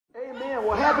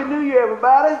Amen. Well, Happy New Year,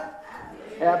 everybody.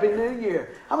 Happy New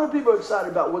Year. How many people are excited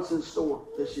about what's in store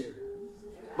this year?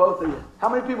 Both of you. How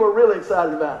many people are really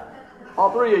excited about it?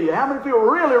 All three of you. How many people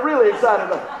are really, really excited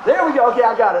about it? There we go. Okay,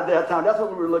 I got it that time. That's what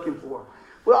we were looking for.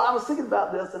 Well, I was thinking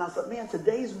about this, and I said, man,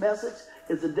 today's message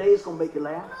is the day it's going to make you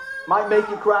laugh. Might make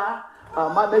you cry.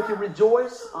 Might make you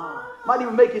rejoice. Might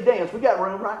even make you dance. We got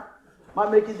room, right?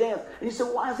 Might make you dance. And you said,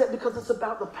 why is that? Because it's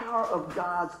about the power of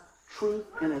God's truth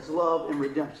and His love and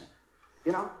redemption.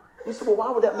 You know? You said, well,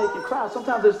 why would that make you cry?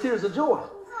 Sometimes there's tears of joy.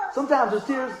 Sometimes there's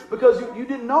tears because you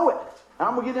didn't know it. And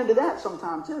I'm going to get into that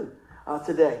sometime too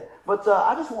today. But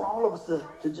I just want all of us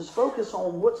to just focus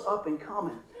on what's up and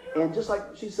coming. And just like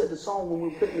she said the song when we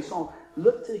were picking the song,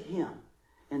 look to Him.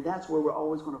 And that's where we're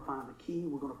always going to find the key.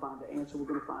 We're going to find the answer. We're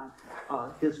going to find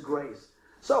His grace.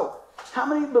 So, how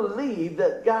many believe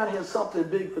that God has something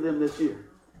big for them this year?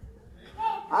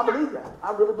 I believe that.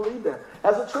 I really believe that.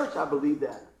 As a church, I believe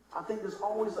that. I think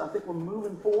we're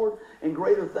moving forward in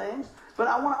greater things. But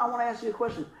I want to ask you a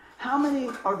question. How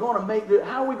are we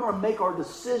going to make our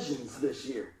decisions this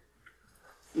year?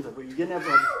 You know, well, you're getting that.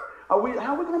 How are we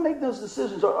going to make those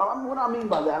decisions? What do I mean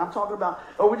by that? I'm talking about,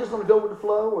 are we just going to go with the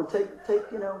flow or take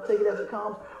it as it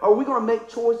comes? Or are we going to make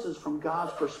choices from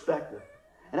God's perspective?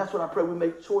 And that's what I pray. We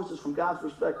make choices from God's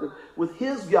perspective with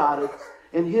His guidance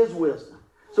and His wisdom.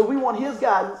 So we want His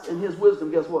guidance and His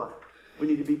wisdom. Guess what? We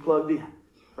need to be plugged in,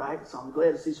 right? So I'm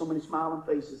glad to see so many smiling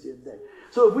faces here today.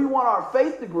 So if we want our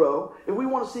faith to grow, if we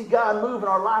want to see God move and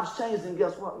our lives change, then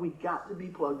guess what? We got to be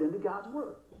plugged into God's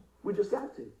Word. We just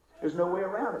got to. There's no way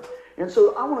around it. And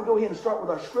so I want to go ahead and start with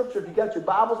our scripture. If you got your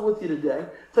Bibles with you today,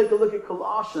 take a look at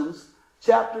Colossians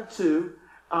chapter 2,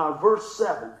 verse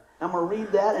 7. I'm going to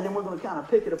read that, and then we're going to kind of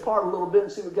pick it apart a little bit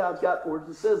and see what God's got for us.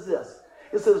 It says this.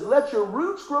 It says, let your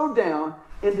roots grow down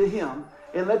into Him,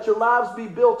 and let your lives be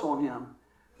built on Him.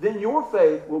 Then your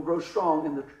faith will grow strong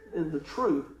in the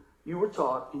truth you were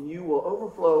taught, and you will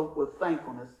overflow with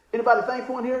thankfulness. Anybody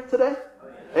thankful in here today?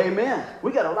 Amen.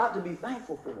 We got a lot to be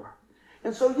thankful for.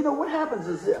 And so, what happens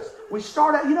is this. We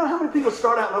start out, how many people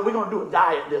start out like we're going to do a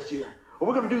diet this year? Or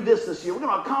we're going to do this year. We're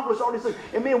going to accomplish all these things.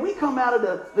 And man, we come out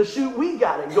of the chute, we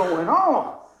got it going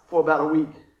on for about a week.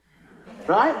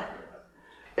 Right?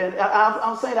 And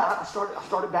I'm saying that I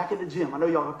started back in the gym. I know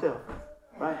y'all can tell.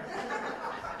 Right?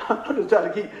 I'm just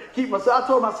trying to keep myself. I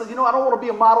told him, I said, I don't want to be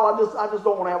a model. I just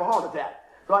don't want to have a heart attack.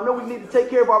 So I know we need to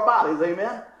take care of our bodies.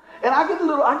 Amen? And I get a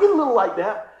little like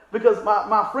that because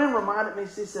my friend reminded me,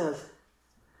 she says,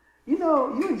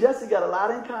 you and Jesse got a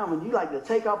lot in common. You like to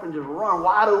take off and just run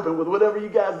wide open with whatever you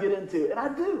guys get into. And I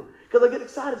do, because I get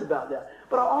excited about that.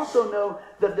 But I also know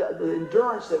that the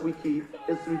endurance that we keep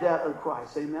is through that of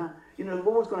Christ. Amen? The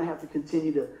Lord's going to have to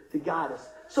continue to guide us.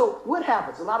 So what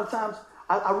happens? A lot of times,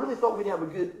 I really thought we'd have a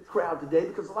good crowd today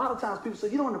because a lot of times people say,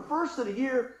 in the first of the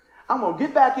year, I'm going to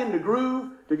get back in the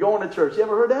groove to going to church. You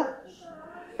ever heard that?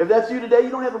 If that's you today, you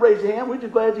don't have to raise your hand. We're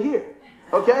just glad you're here.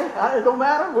 Okay? It don't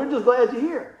matter. We're just glad you're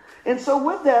here. And so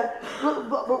with that,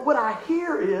 but what I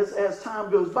hear is, as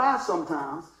time goes by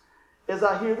sometimes, as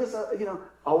I hear this, I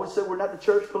always say we're not the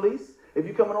church police. If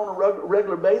you're coming on a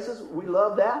regular basis, we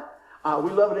love that.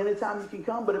 We love it anytime you can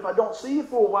come. But if I don't see you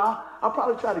for a while, I'll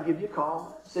probably try to give you a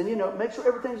call. Saying, make sure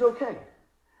everything's okay.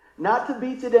 Not to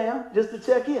beat you down, just to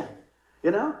check in.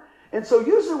 And so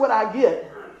usually what I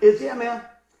get is, yeah, man,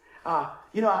 I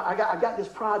got this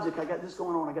project. I got this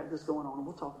going on. And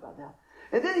we'll talk about that.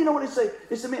 And then you know what they say?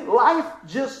 They say, man, life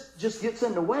just gets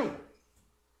in the way.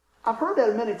 I've heard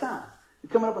that many times.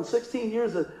 You're coming up on 16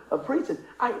 years of preaching.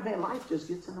 Life just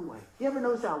gets in the way. You ever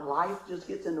notice how life just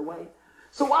gets in the way?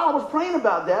 So while I was praying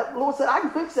about that, the Lord said, I can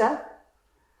fix that.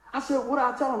 I said, what do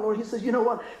I tell them, Lord? He says, you know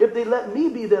what? If they let me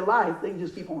be their life, they can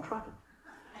just keep on trucking.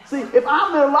 See, if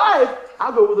I'm their life,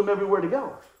 I'll go with them everywhere to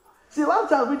go. See, a lot of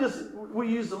times we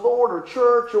use the Lord or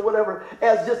church or whatever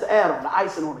as just the add-on, the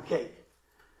icing on the cake.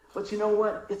 But you know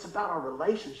what? It's about our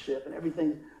relationship, and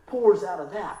everything pours out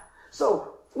of that.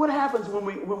 So what happens when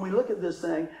we look at this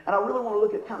thing, and I really want to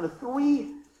look at kind of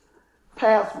three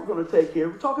paths we're going to take here.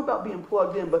 We talk about being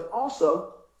plugged in, but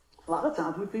also a lot of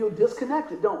times we feel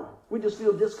disconnected, don't we? We just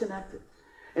feel disconnected.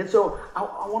 And so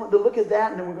I wanted to look at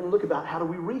that, and then we're going to look about how do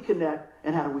we reconnect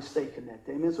and how do we stay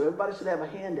connected. Amen? So everybody should have a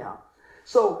handout.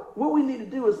 So what we need to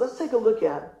do is let's take a look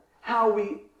at how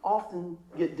we often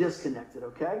get disconnected,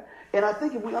 okay? And I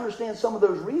think if we understand some of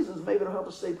those reasons, maybe it'll help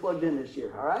us stay plugged in this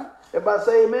year, all right? Everybody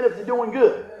say amen if you're doing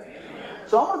good. Amen.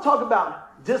 So I want to talk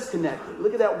about disconnected.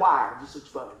 Look at that wire just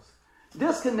exposed.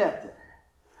 Disconnected.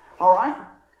 All right?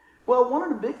 Well, one of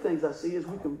the big things I see is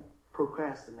we can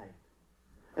procrastinate.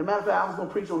 As a matter of fact, I was going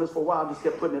to preach on this for a while. I just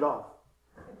kept putting it off.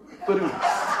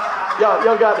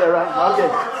 Y'all got that, right?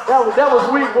 Okay. That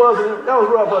was weak, wasn't it? That was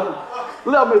rough, wasn't it?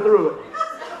 Love me through it.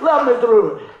 Love me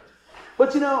through it.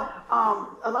 But you know,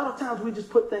 a lot of times we just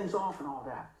put things off and all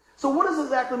that. So what does it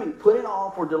exactly mean? Putting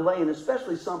off or delaying,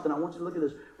 especially something, I want you to look at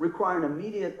this, requiring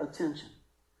immediate attention.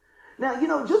 Now, you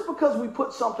know, just because we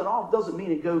put something off doesn't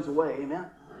mean it goes away, amen?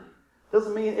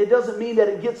 It doesn't mean that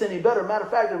it gets any better. Matter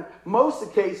of fact, in most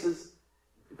of the cases,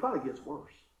 it probably gets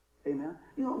worse, amen?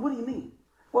 You know, what do you mean?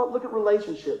 Well, look at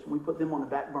relationships. When we put them on the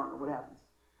back burner, what happens?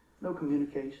 No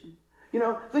communication. You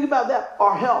know, think about that.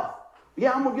 Our health.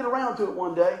 Yeah, I'm going to get around to it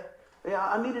one day. Yeah,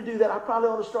 I need to do that. I probably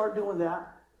ought to start doing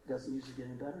that. It doesn't usually get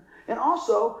any better. And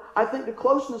also, I think the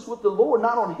closeness with the Lord,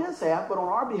 not on his half, but on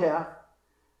our behalf,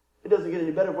 it doesn't get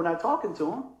any better if we're not talking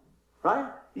to him,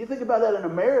 right? You think about that in a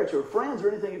marriage or friends or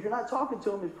anything. If you're not talking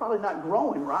to him, it's probably not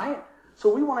growing, right?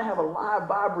 So we want to have a live,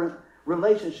 vibrant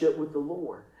relationship with the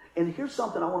Lord. And here's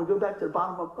something. I want to go back to the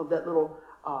bottom of that little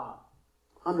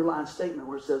underlined statement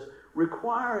where it says,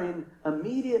 requiring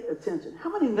immediate attention.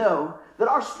 How many know that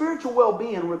our spiritual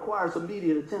well-being requires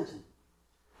immediate attention?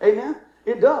 Amen?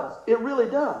 It does. It really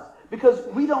does. Because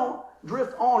we don't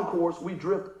drift on course, we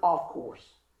drift off course.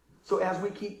 So as we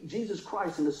keep Jesus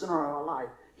Christ in the center of our life,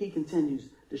 he continues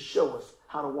to show us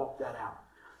how to walk that out.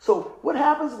 So what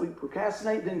happens? We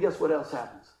procrastinate, then guess what else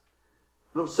happens?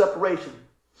 A little separation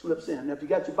slips in. Now, if you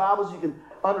got your Bibles, you can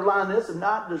underline this. If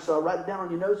not, just write it down on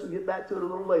your notes and get back to it a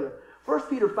little later. 1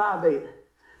 Peter 5:8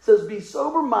 says, be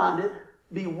sober-minded,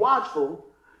 be watchful.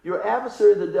 Your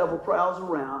adversary, the devil, prowls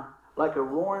around like a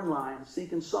roaring lion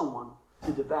seeking someone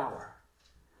to devour.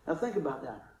 Now think about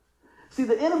that. See,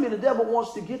 the enemy, the devil,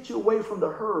 wants to get you away from the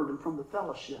herd and from the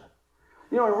fellowship.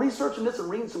 You know, in researching this and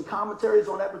reading some commentaries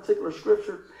on that particular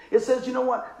scripture, it says, you know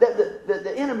what, that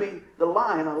the enemy, a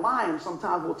lion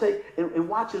sometimes will take and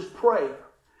watch his prey,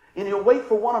 and he'll wait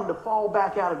for one of them to fall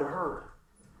back out of the herd,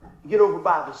 get over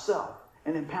by himself,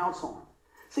 and then pounce on him.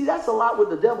 See, that's a lot what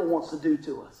the devil wants to do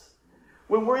to us.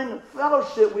 When we're in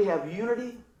fellowship, we have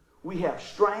unity, we have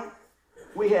strength,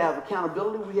 we have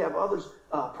accountability, we have others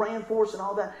praying for us and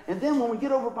all that. And then when we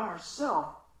get over by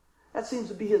ourselves, that seems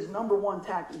to be his number one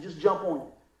tactic, just jump on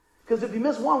you. Because if you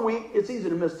miss 1 week, it's easy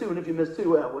to miss 2, and if you miss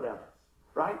 2, well, whatever.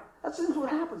 Right? That seems what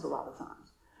happens a lot of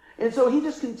times. And so he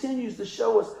just continues to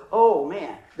show us, oh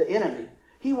man, the enemy,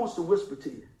 he wants to whisper to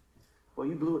you, well,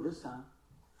 you blew it this time.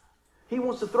 He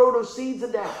wants to throw those seeds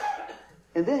of doubt.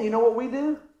 And then you know what we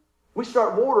do? We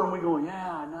start watering, we're going,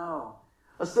 yeah, I know.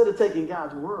 Instead of taking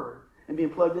God's word and being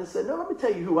plugged in and saying, no, let me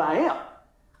tell you who I am.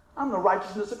 I'm the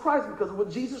righteousness of Christ because of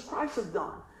what Jesus Christ has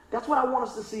done. That's what I want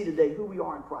us to see today, who we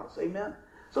are in Christ. Amen?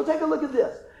 So take a look at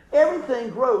this. Everything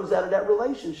grows out of that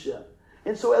relationship.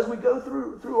 And so as we go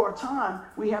through our time,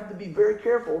 we have to be very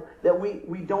careful that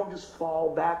we don't just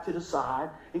fall back to the side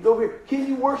and go over here. Can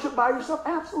you worship by yourself?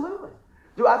 Absolutely.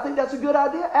 Do I think that's a good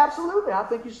idea? Absolutely. I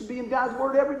think you should be in God's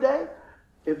word every day.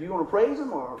 If you want to praise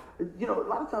him, or, you know, a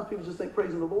lot of times people just think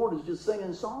praising the Lord is just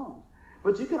singing songs.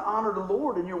 But you can honor the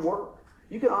Lord in your work.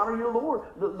 You can honor your Lord,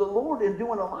 the Lord, in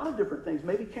doing a lot of different things,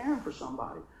 maybe caring for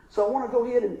somebody. So I want to go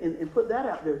ahead and put that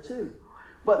out there too.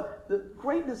 But the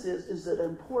greatness is that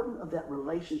important of that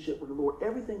relationship with the Lord.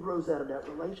 Everything grows out of that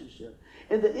relationship.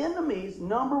 And the enemy's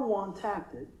number one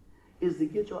tactic is to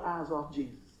get your eyes off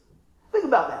Jesus. Think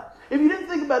about that. If you didn't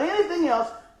think about anything else,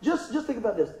 just think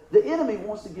about this. The enemy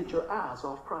wants to get your eyes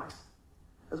off Christ.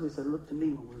 As we said, look to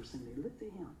me when we were singing. Look to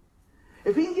him.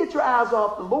 If he can get your eyes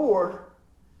off the Lord,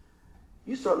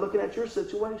 you start looking at your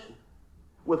situation.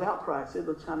 Without Christ, it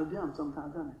looks kind of dim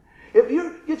sometimes, doesn't it? If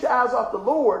you get your eyes off the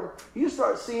Lord, you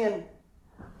start seeing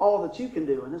all that you can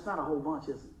do. And it's not a whole bunch,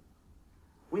 is it?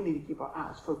 We need to keep our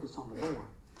eyes focused on the Lord.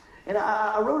 And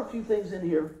I wrote a few things in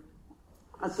here.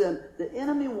 I said, the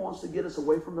enemy wants to get us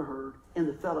away from the herd and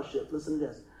the fellowship. Listen to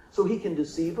this. So he can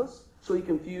deceive us, so he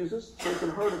confuse us, so he can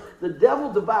hurt us. The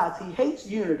devil divides. He hates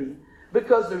unity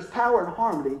because there's power and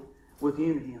harmony with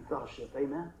unity and fellowship.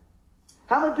 Amen?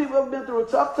 How many people have been through a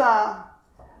tough time,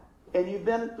 and you've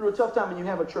been through a tough time and you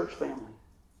have a church family?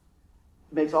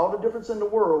 It makes all the difference in the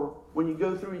world when you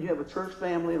go through and you have a church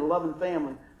family and a loving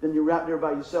family than you're out there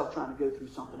by yourself trying to go through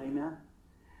something. Amen?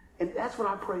 And that's what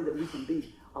I pray that we can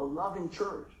be. A loving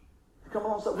church. To come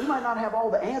alongside. We might not have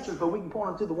all the answers, but we can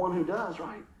point them to the one who does,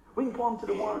 right? We can point them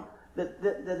to the one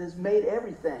that has made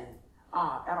everything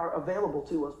available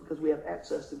to us because we have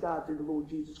access to God through the Lord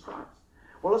Jesus Christ.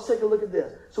 Well, let's take a look at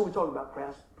this. So we talk about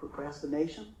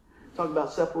procrastination, talk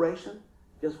about separation.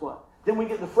 Guess what? Then we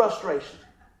get the frustration.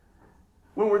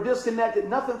 When we're disconnected,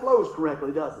 nothing flows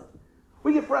correctly, does it?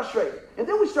 We get frustrated. And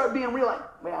then we start being real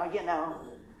like, well, you know.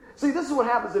 See, this is what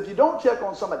happens if you don't check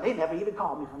on somebody. They never even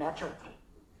called me from that church.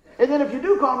 And then if you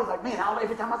do call me, it's like, man,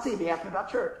 every time I see him, he asks me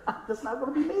about church. That's not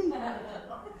going to be me.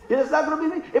 It's not going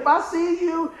to be me. If I see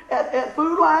you at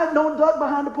Food Lion, don't duck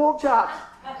behind the pork chops.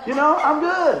 I'm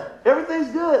good.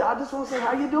 Everything's good. I just want to say,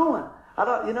 how you doing? I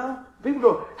don't, people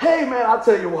go, hey, man, I'll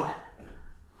tell you what.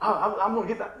 I'm going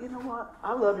to get back. You know what?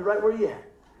 I love you right where you at.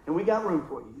 And we got room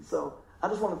for you. So I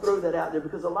just want to throw that out there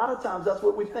because a lot of times that's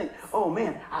what we think. Oh,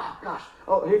 man. Oh, gosh.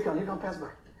 Oh, here comes Pastor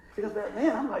Burke. Here comes Pastor.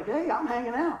 Man, I'm like, hey, I'm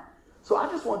hanging out. So I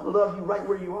just want to love you right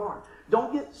where you are.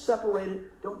 Don't get separated.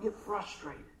 Don't get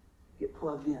frustrated. Get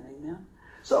plugged in. Amen?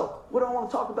 So what I want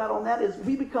to talk about on that is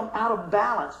we become out of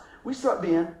balance. We start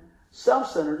being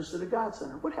self-centered instead of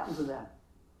God-centered. What happens to that?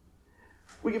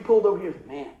 We get pulled over here.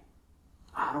 Man,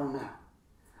 I don't know.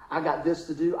 I got this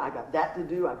to do. I got that to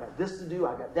do. I got this to do.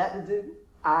 I got that to do.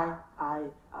 I.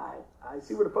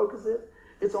 See where the focus is?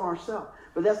 It's on ourselves.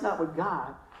 But that's not what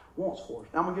God wants for us.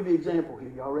 Now, I'm going to give you an example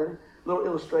here. Y'all ready? A little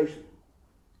illustration.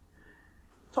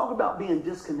 Talk about being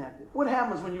disconnected. What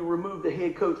happens when you remove the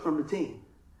head coach from the team?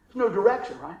 There's no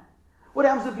direction, right? What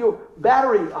happens if your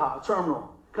battery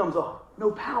terminal comes off?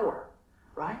 No power,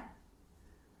 right?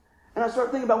 And I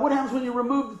start thinking about what happens when you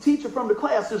remove the teacher from the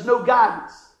class? There's no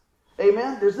guidance.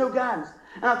 Amen? There's no guidance.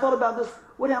 And I thought about this.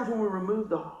 What happens when we remove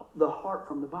the heart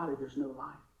from the body? There's no life.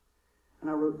 And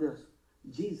I wrote this.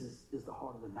 Jesus is the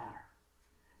heart of the matter.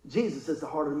 Jesus is the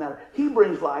heart of the matter. He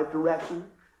brings life, direction,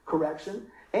 correction,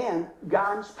 and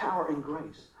guidance, power, and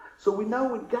grace. So we know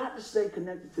we've got to stay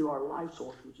connected to our life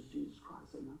source, which is Jesus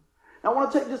Christ. Amen? Now I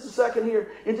want to take just a second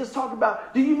here and just talk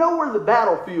about, do you know where the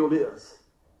battlefield is?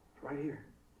 It's right here,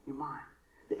 your mind.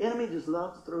 The enemy just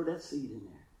loves to throw that seed in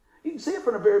there. You can see it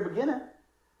from the very beginning,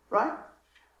 right?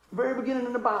 The very beginning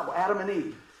in the Bible, Adam and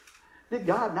Eve. Did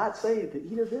God not say to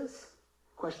eat of this?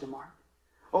 Question mark.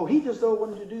 Oh, he just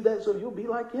wanted you to do that so you'll be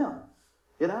like him.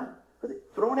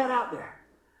 Throwing that out there.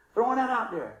 Throwing that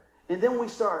out there. And then we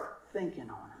start thinking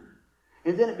on it.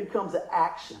 And then it becomes an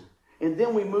action. And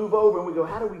then we move over and we go,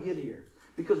 how do we get here?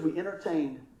 Because we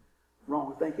entertained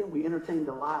wrong thinking. We entertained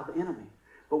the lie of the enemy.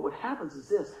 But what happens is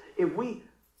this. If we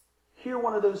hear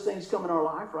one of those things come in our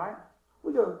life, right?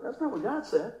 We go, that's not what God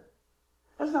said.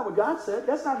 That's not what God said.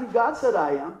 That's not who God said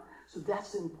I am. So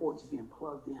that's the importance of being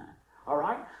plugged in. All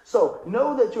right? So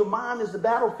know that your mind is the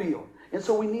battlefield. And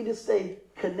so we need to stay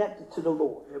connected to the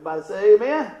Lord. Everybody say amen?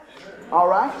 Amen. All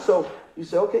right? So you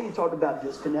say, okay, you talked about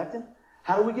disconnecting.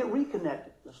 How do we get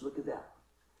reconnected? Let's look at that.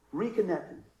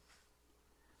 Reconnecting.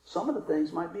 Some of the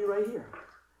things might be right here.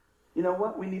 You know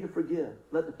what? We need to forgive.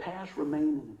 Let the past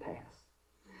remain in the past.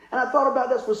 And I thought about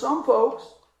this for some folks.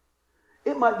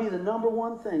 It might be the number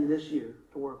one thing this year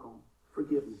to work on.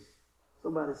 Forgiveness.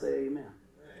 Somebody say amen.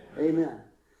 Amen.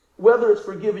 Whether it's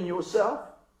forgiving yourself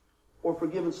or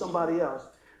forgiving somebody else,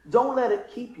 don't let it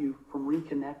keep you from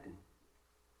reconnecting.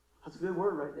 That's a good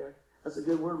word right there. That's a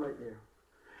good word right there.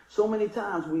 So many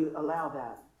times we allow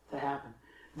that to happen.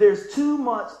 There's too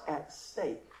much at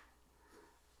stake.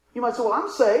 You might say, well, I'm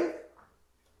saved.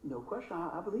 No question.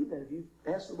 I believe that. If you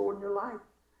ask the Lord in your life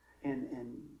and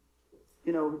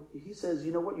he says,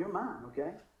 you know what, you're mine,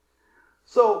 okay?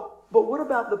 So, but what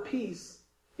about the peace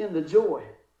in the joy,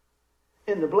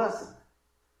 in the blessing?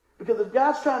 Because if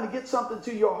God's trying to get something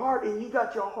to your heart and you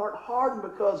got your heart hardened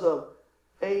because of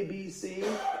A, B, C,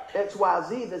 X, Y,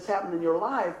 Z that's happened in your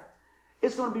life,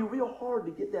 it's going to be real hard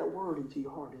to get that word into your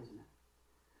heart, isn't it?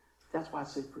 That's why I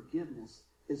say forgiveness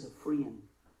is a freeing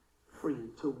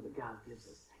tool that God gives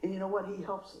us. And you know what? He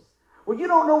helps us. Well, you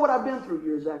don't know what I've been through.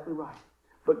 You're exactly right.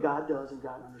 But God does and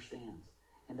God understands.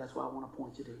 And that's why I want to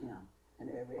point you to him in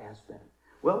every aspect.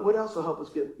 Well, what else will help us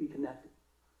get reconnected?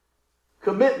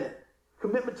 Commitment.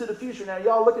 Commitment to the future. Now,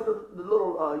 y'all look at the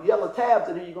little yellow tabs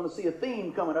in here. You're going to see a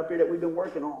theme coming up here that we've been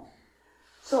working on.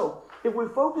 So, if we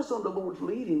focus on the Lord's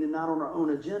leading and not on our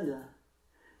own agenda,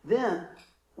 then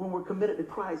when we're committed to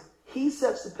Christ, he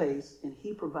sets the pace and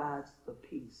he provides the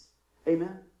peace.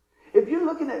 Amen? If you're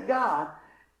looking at God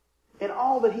and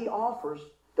all that he offers,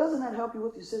 doesn't that help you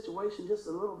with your situation just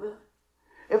a little bit?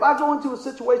 If I go into a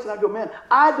situation, I go, man,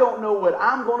 I don't know what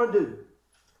I'm going to do.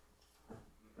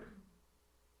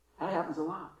 That happens a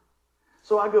lot.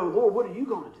 So I go, Lord, what are you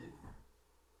going to do?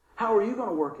 How are you going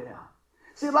to work it out?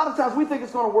 See, a lot of times we think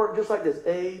it's going to work just like this,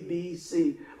 A, B,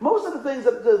 C. Most of the things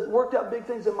that worked out big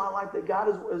things in my life that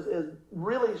God has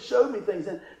really showed me things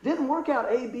in didn't work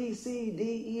out A, B, C, D,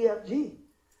 E, F, G.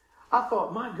 I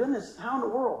thought, my goodness, how in the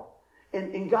world?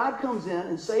 And God comes in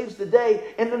and saves the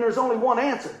day, and then there's only one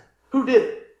answer. Who did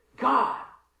it? God.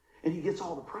 And he gets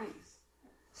all the praise.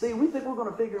 See, we think we're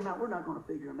going to figure him out. We're not going to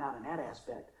figure him out in that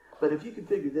aspect. But if you can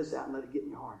figure this out and let it get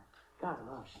in your heart, God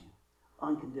loves you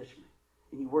unconditionally.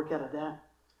 And you work out of that,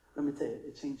 let me tell you,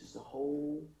 it changes the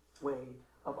whole way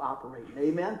of operating.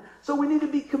 Amen? So we need to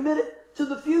be committed to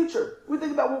the future. We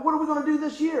think about, well, what are we going to do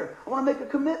this year? I want to make a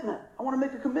commitment. I want to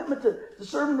make a commitment to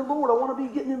serving the Lord. I want to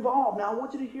be getting involved. Now, I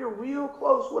want you to hear real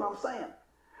close what I'm saying.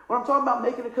 When I'm talking about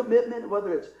making a commitment,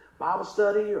 whether it's Bible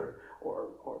study or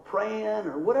praying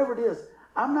or whatever it is,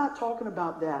 I'm not talking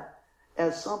about that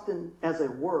as something, as a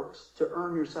works to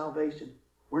earn your salvation.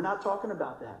 We're not talking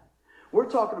about that. We're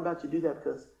talking about you do that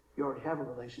because you already have a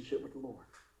relationship with the Lord.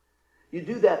 You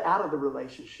do that out of the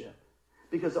relationship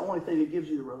because the only thing that gives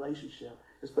you the relationship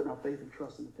is putting our faith and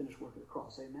trust in the finished work of the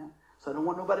cross. Amen? So I don't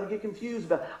want nobody to get confused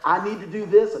about, I need to do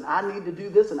this and I need to do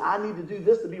this and I need to do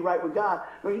this to be right with God.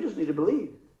 No, you just need to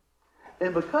believe.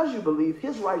 And because you believe,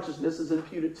 his righteousness is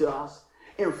imputed to us.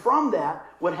 And from that,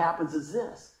 what happens is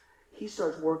this. He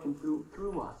starts working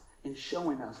through us and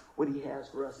showing us what he has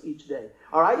for us each day.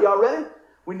 All right, y'all ready?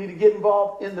 We need to get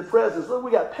involved in the present. Look,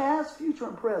 we got past, future,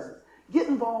 and present. Get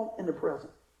involved in the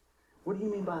present. What do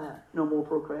you mean by that? No more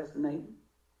procrastinating.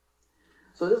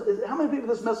 So how many people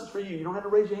this message for you? You don't have to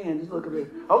raise your hand. Just look at me.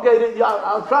 Okay,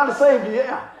 I was trying to save you.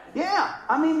 Yeah.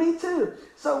 I mean, me too.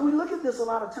 So we look at this a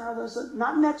lot of times and say,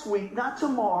 not next week, not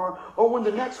tomorrow, or when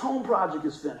the next home project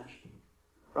is finished.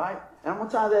 Right? And I'm going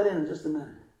to tie that in just a minute.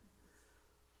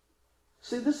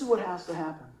 See, this is what has to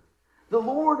happen. The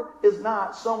Lord is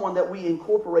not someone that we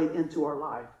incorporate into our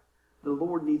life. The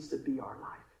Lord needs to be our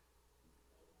life.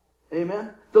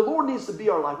 Amen? The Lord needs to be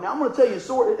our life. Now, I'm going to tell you a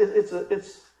story.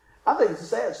 I think it's a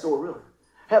sad story, really.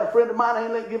 Had a friend of mine,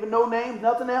 I ain't giving no names,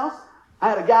 nothing else. I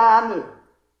had a guy I knew.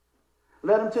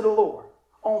 Led him to the Lord.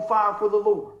 On fire for the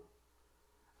Lord.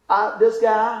 This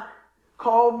guy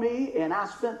called me, and I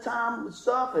spent time with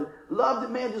stuff and loved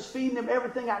it, man, just feeding him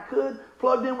everything I could,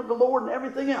 plugged in with the Lord and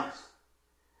everything else.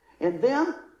 And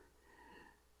then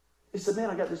he said, man,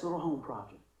 I got this little home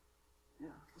project. Yeah,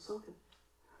 it's okay.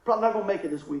 Probably not going to make it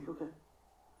this week, okay.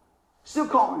 Still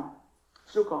calling.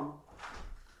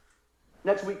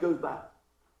 Next week goes by.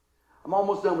 I'm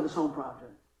almost done with this home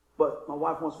project, but my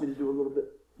wife wants me to do a little bit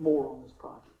more on this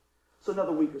project. So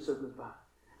another week or so goes by.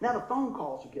 Now the phone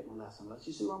calls are getting less and less.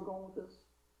 You see where I'm going with this?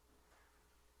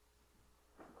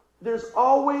 There's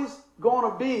always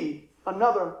going to be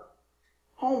another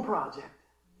home project.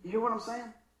 You hear what I'm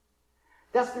saying?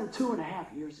 That's been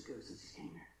 2.5 years ago since he came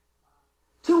here.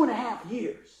 2.5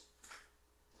 years.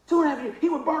 2.5 years. He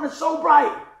was burning so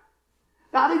bright.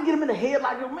 Now, I didn't get him in the head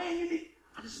like, man, you need...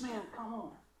 I just, man, come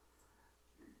on.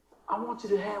 I want you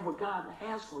to have what God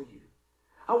has for you.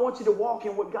 I want you to walk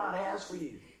in what God has for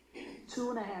you.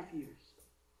 2.5 years.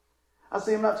 I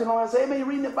see him not too long. I say, hey, man, you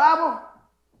reading the Bible?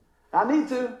 I need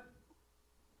to.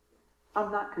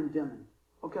 I'm not condemning,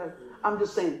 okay? I'm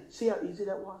just saying, see how easy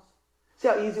that was? See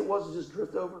how easy it was to just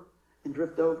drift over and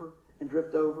drift over and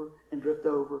drift over and drift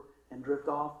over and drift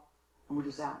off, and we're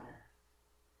just out there.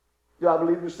 Do I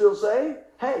believe you're still saved?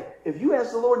 Hey, if you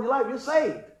ask the Lord in your life, you're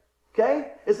saved,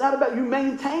 okay? It's not about you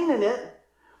maintaining it,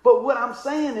 but what I'm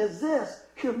saying is this,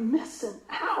 you're missing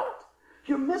out.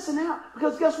 You're missing out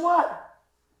because guess what?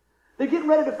 They're getting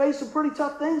ready to face some pretty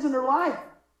tough things in their life,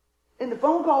 and the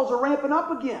phone calls are ramping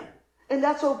up again, and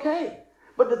that's okay.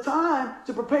 But the time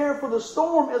to prepare for the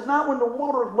storm is not when the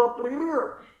water is bubbling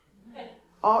here.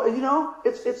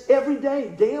 It's every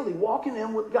day, daily, walking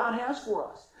in what God has for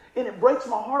us. And it breaks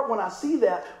my heart when I see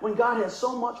that, when God has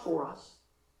so much for us,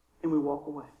 and we walk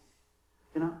away.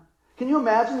 You know? Can you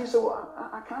imagine? You say, well,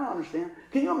 I kind of understand.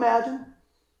 Can you imagine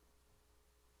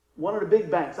one of the big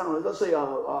banks, I don't know, let's say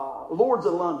Lords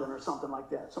of London or something like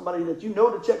that. Somebody that you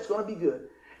know the check's going to be good.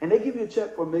 And they give you a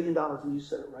check for $1 million and you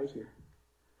set it right here.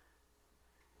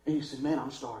 And you say, man,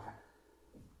 I'm starving.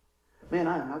 Man,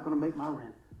 I am not going to make my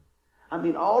rent. I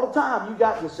mean, all the time you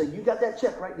got that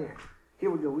check right there. Here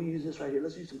we go. We use this right here.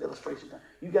 Let's use some illustration time.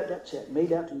 You got that check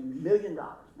made out to you, $1 million,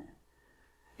 man.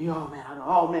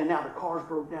 Oh man, now the car's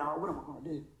broke down. What am I going to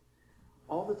do?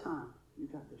 All the time you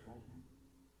got this right here.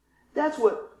 That's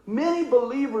what many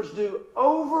believers do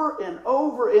over and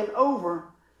over and over,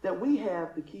 that we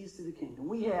have the keys to the kingdom.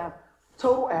 We have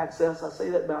total access, I say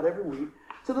that about every week,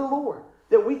 to the Lord,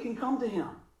 that we can come to him,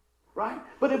 right?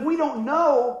 But if we don't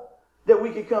know that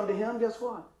we can come to him, guess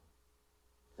what?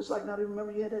 It's like not even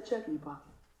remember you had that check in your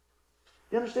pocket.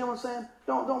 You understand what I'm saying?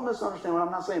 Don't misunderstand what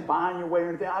I'm not saying buying your way or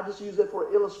anything. I just use it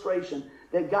for illustration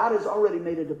that God has already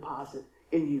made a deposit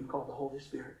in you called the Holy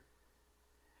Spirit.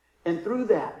 And through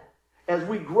that, as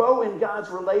we grow in God's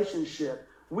relationship,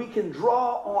 we can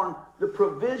draw on the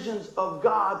provisions of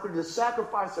God through the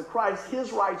sacrifice of Christ,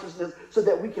 his righteousness, so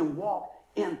that we can walk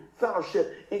in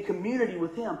fellowship, in community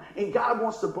with him. And God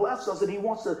wants to bless us, and he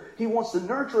wants to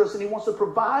nurture us, and he wants to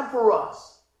provide for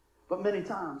us. But many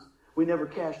times, we never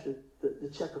cash the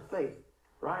check of faith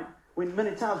right?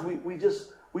 Many times we just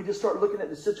start looking at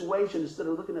the situation instead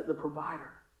of looking at the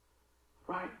provider,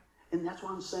 right? And that's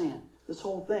what I'm saying. This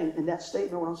whole thing, and that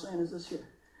statement, what I'm saying is this here.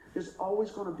 There's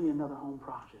always going to be another home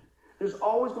project. There's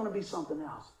always going to be something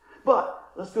else.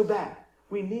 But let's go back.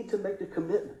 We need to make the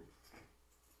commitment.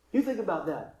 You think about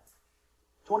that.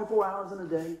 24 hours in a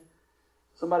day.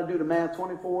 Somebody do the math.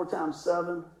 24 times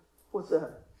 7. What's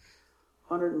that?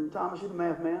 100 and Thomas, you the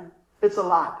math man. It's a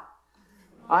lot.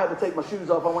 I had to take my shoes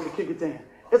off. I wanted to kick it in.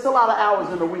 It's a lot of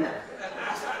hours in a week.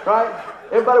 Right?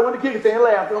 Everybody wanted to kick it in and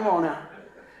laugh. Come on now.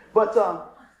 But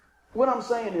what I'm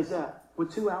saying is that would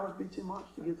 2 hours be too much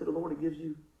to get to the Lord that gives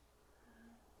you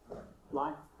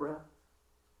life, breath?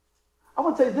 I'm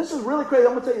going to tell you, this is really crazy.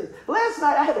 I'm going to tell you this. Last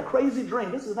night, I had a crazy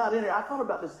dream. This is not in here. I thought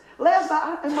about this. Last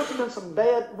night, it must have been some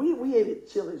bad. We ate at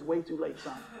Chili's way too late,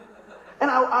 son.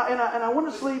 And I went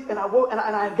to sleep, and I woke, and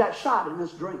I got shot in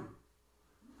this dream.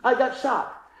 I got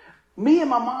shot. Me and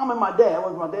my mom and my dad.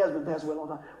 Well, my dad's been passed away a long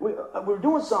time. We were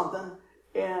doing something,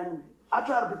 and I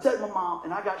tried to protect my mom,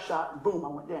 and I got shot, and boom, I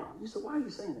went down. You said, why are you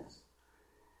saying this?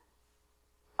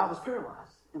 I was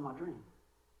paralyzed in my dream.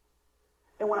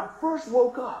 And when I first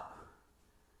woke up,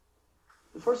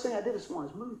 the first thing I did this morning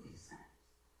is move these things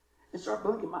and start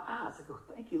blinking my eyes. I go,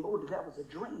 thank you, Lord, that was a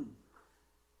dream.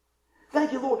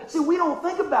 Thank you, Lord. See, we don't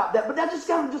think about that, but that just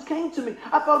kind of just came to me.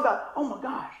 I thought about, oh my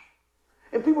gosh.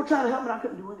 And people were trying to help me, and I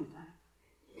couldn't do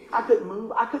anything. I couldn't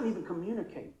move. I couldn't even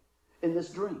communicate in this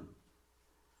dream.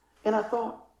 And I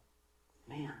thought,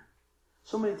 man,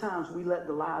 so many times we let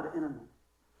the lie of the enemy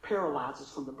paralyze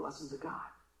us from the blessings of God.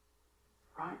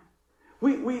 Right?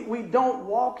 We don't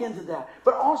walk into that.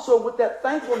 But also with that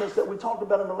thankfulness that we talked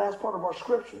about in the last part of our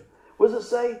scripture. What does it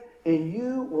say? And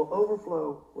you will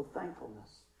overflow with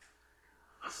thankfulness.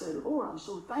 I said, Lord, I'm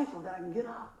so thankful that I can get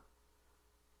up.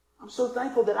 I'm so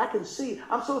thankful that I can see.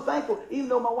 I'm so thankful, even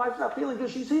though my wife's not feeling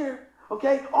good, she's here.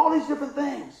 Okay? All these different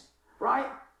things. Right?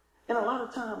 And a lot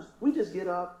of times, we just get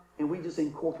up and we just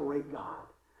incorporate God.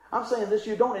 I'm saying this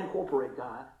year, don't incorporate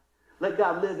God. Let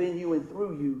God live in you and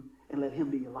through you and let him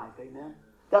be your life. Amen?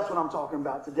 That's what I'm talking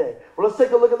about today. Well, let's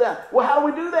take a look at that. Well, how do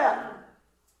we do that?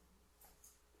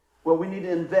 Well, we need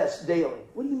to invest daily.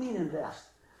 What do you mean invest?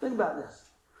 Think about this.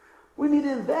 We need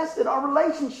to invest in our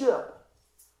relationship.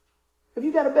 If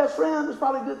you got a best friend, it's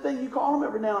probably a good thing you call them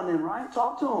every now and then, right?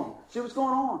 Talk to them. See what's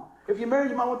going on. If you're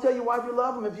married, you might want to tell your wife you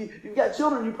love them. If you've got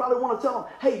children, you probably want to tell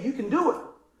them, hey, you can do it.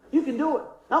 You can do it.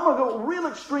 Now, I'm going to go real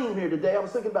extreme here today. I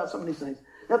was thinking about some of these things.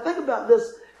 Now, think about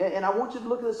this, and I want you to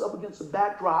look at this up against the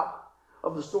backdrop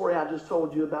of the story I just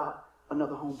told you about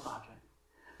another home project.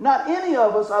 Not any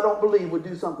of us, I don't believe, would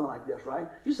do something like this, right?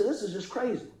 You say, this is just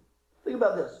crazy. Think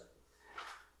about this.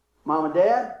 Mom and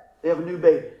Dad, they have a new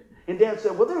baby. And Dad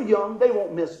said, well, they're young. They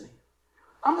won't miss me.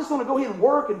 I'm just going to go ahead and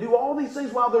work and do all these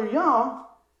things while they're young.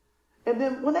 And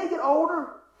then when they get older,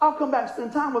 I'll come back and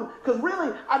spend time with them. Because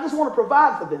really, I just want to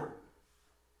provide for them.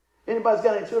 Anybody's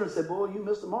got any children and said, boy, you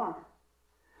missed the mark.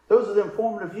 Those are the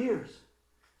formative years.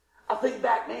 I think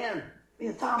back, man, me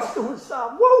and Thomas doing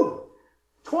stuff. Woo!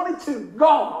 22,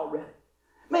 gone already.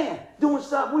 Man, doing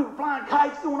stuff. We were flying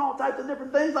kites, doing all types of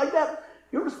different things like that.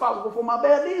 You're responsible for my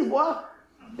bad knees, boy.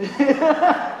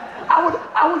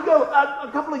 I would go a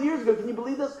couple of years ago. Can you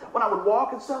believe this? When I would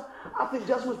walk and stuff, I think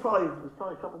Justin was probably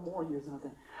a couple more years than I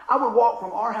think. I would walk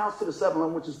from our house to the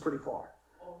 7-Eleven, which is pretty far.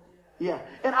 Yeah,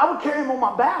 and I would carry him on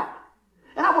my back,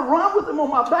 and I would run with him on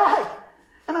my back.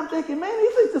 And I'm thinking, man, he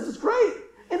thinks this is great.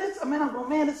 And I'm going,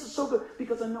 man, this is so good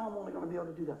because I know I'm only going to be able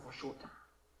to do that for a short time.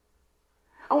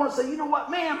 I want to say, you know what,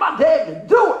 man, my dad can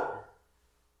do it.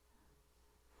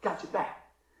 Got your back.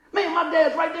 Man, my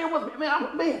dad's right there with me.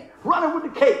 Man, running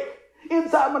with the cake.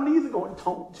 Inside my knees and going,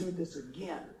 don't do this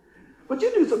again. But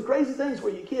you do some crazy things for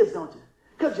your kids, don't you?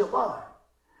 Because you love them.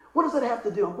 What does that have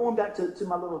to do? I'm going back to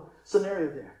my little scenario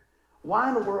there. Why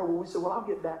in the world would we say, well, I'll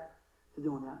get back to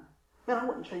doing that? Man, I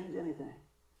wouldn't change anything.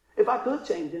 If I could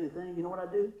change anything, you know what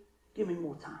I'd do? Give me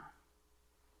more time.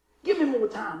 Give me more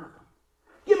time with them.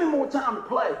 Give me more time to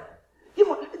play.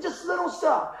 Just little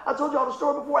stuff. I told y'all the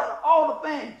story before. I had all the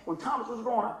things when Thomas was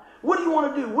growing up. What do you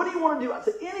want to do? What do you want to do? I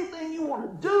said, anything you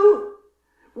want to do,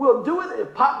 we'll do it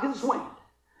if Pop gets swinged.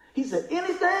 He said,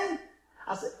 anything?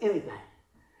 I said, anything.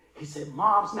 He said,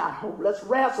 Mom's not home. Let's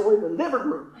wrestle in the living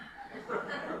room.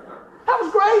 That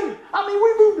was great. I mean,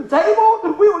 we moved the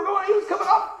table. We were going. He was coming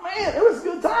up. Man, it was a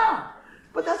good time.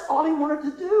 But that's all he wanted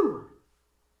to do.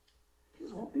 He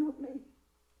just won't be with me.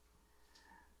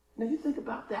 Now you think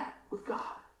about that with God.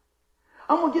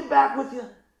 I'm going to get back with you.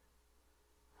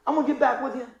 I'm going to get back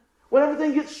with you. When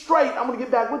everything gets straight, I'm going to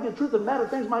get back with you. The truth of the matter,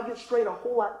 things might get straight a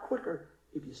whole lot quicker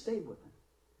if you stay with him.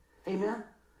 Amen?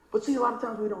 But see, a lot of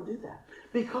times we don't do that.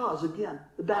 Because, again,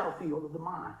 the battlefield of the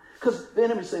mind. Because the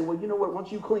enemy's saying, well, you know what?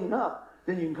 Once you clean up,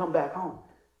 then you can come back home.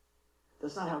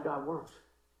 That's not how God works.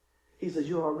 He says,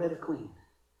 you're already clean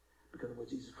because of what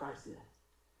Jesus Christ did.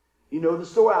 You know the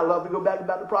story. I love to go back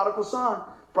about the prodigal son.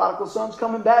 Prodigal son's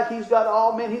coming back. He's got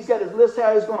his list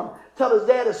how he's going to tell his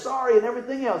daddy sorry and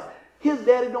everything else. His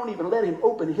daddy don't even let him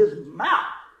open his mouth.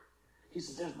 He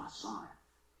says, there's my son.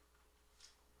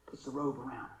 Puts the robe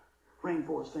around him, ring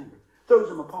for his finger, throws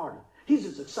him a party. He's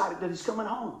just excited that he's coming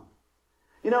home.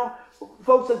 You know,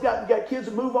 folks that got kids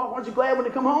that move off, aren't you glad when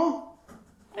they come home?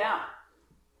 Yeah.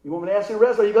 You want me to ask you the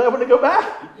rest? Are you glad when they go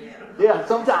back? Yeah,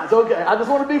 sometimes. Okay. I just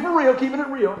want to be for real, keeping it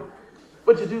real.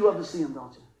 But you do love to see them,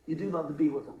 don't you? You do love to be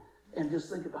with them. And just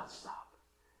think about stuff.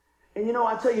 And you know,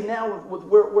 I tell you now with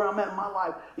where I'm at in my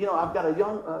life, you know, I've got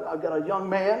a young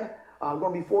man,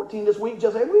 going to be 14 this week.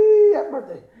 Just say, wee, happy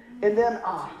birthday. And then,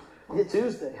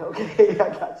 Tuesday. Okay, I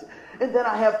got you. And then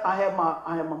I have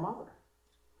my mother.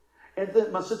 And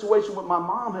then my situation with my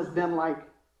mom has been like,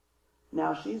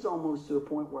 now she's almost to a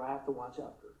point where I have to watch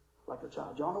out for her like a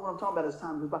child. Y'all know what I'm talking about as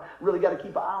time goes by. Really got to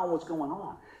keep an eye on what's going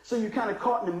on. So you're kind of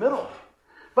caught in the middle.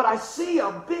 But I see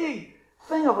a big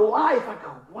thing of life. I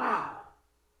go, wow.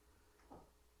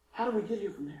 How do we get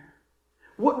here from there?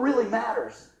 What really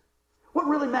matters? What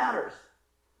really matters?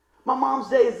 My mom's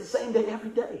day is the same day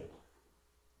every day.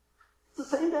 It's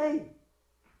the same day.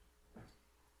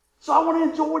 So I want to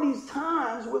enjoy these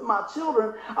times with my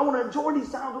children. I want to enjoy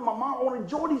these times with my mom. I want to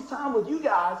enjoy these times with you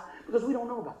guys because we don't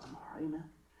know about tomorrow. Amen.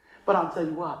 But I'll tell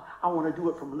you what, I want to do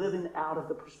it from living out of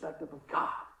the perspective of God.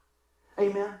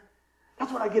 Amen.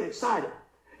 That's when I get excited.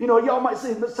 You know, y'all might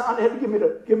say, Miss Tanya, give me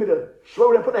the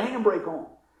slow down, put the handbrake on.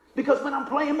 Because when I'm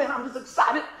playing, man, I'm just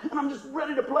excited and I'm just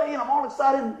ready to play and I'm all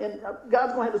excited and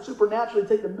God's going to have to supernaturally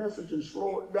take the message and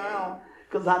slow it down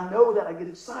because I know that I get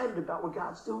excited about what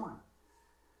God's doing.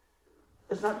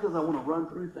 It's not because I want to run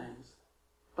through things,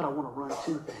 but I want to run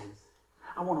to things.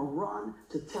 I want to run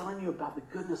to telling you about the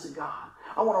goodness of God.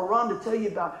 I want to run to tell you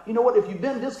about, you know what, if you've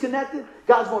been disconnected,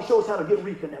 God's going to show us how to get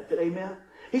reconnected. Amen.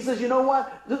 He says, you know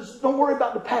what, just don't worry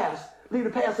about the past. Leave the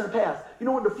past in the past. You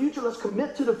know what, the future, let's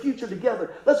commit to the future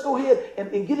together. Let's go ahead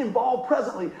and get involved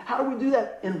presently. How do we do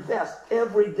that? Invest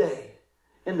every day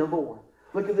in the Lord.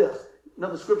 Look at this.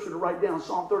 Another scripture to write down,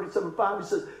 Psalm 37:5. He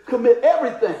says, commit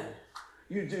everything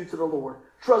you do to the Lord.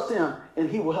 Trust him and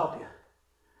he will help you.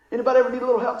 Anybody ever need a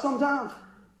little help sometimes?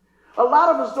 A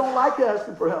lot of us don't like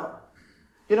asking for help.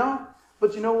 You know?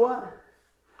 But you know what?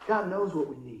 God knows what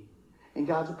we need. And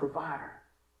God's a provider.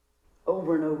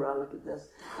 Over and over I look at this.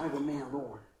 I go, man,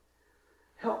 Lord,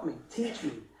 help me. Teach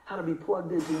me how to be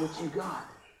plugged into what you got.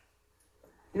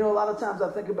 You know, a lot of times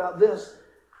I think about this.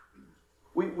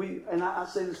 And I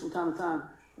say this from time to time.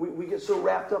 We get so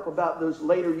wrapped up about those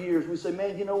later years. We say,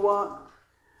 man, you know what?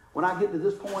 When I get to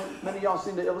this point, many of y'all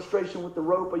seen the illustration with the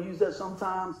rope. I use that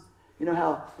sometimes. You know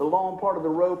how the long part of the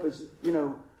rope is, you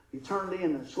know, eternity,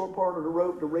 and the short part of the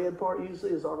rope, the red part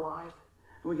usually is our life.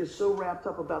 And we get so wrapped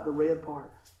up about the red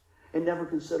part and never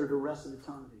consider the rest of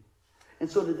eternity.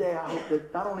 And so today I hope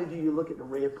that not only do you look at the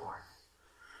red part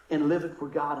and live it for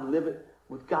God and live it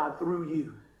with God through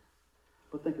you,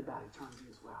 but think about eternity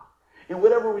as well. And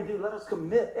whatever we do, let us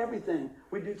commit everything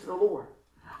we do to the Lord.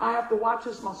 I have to watch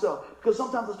this myself because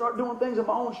sometimes I start doing things in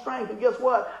my own strength, and guess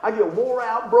what? I get wore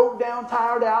out, broke down,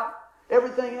 tired out,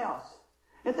 everything else.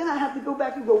 And then I have to go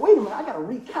back and go, wait a minute, I got to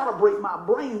recalibrate my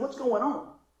brain. What's going on?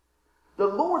 The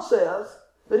Lord says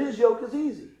that his yoke is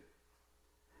easy.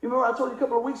 You remember I told you a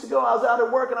couple of weeks ago, I was out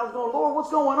at work and I was going, Lord,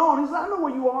 what's going on? He said, I know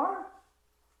where you are.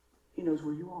 He knows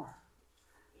where you are.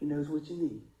 He knows what you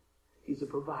need. He's a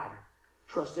provider.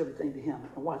 Trust everything to him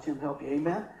and watch him help you.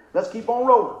 Amen? Let's keep on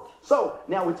rolling. So,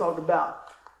 now we talked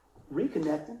about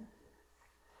reconnecting.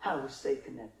 How do we stay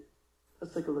connected?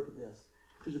 Let's take a look at this.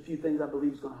 There's a few things I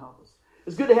believe is going to help us.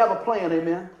 It's good to have a plan,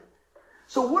 amen?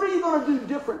 So what are you going to do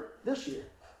different this year?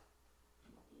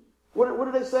 What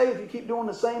do they say if you keep doing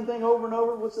the same thing over and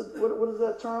over? What is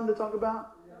that term to talk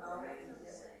about?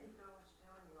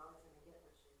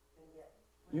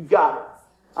 You got it.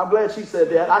 I'm glad she said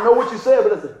that. I know what you said,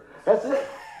 but that's it.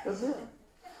 That's it.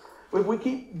 If we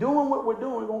keep doing what we're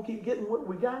doing, we're going to keep getting what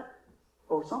we got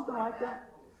or something like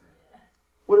that.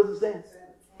 What does it say?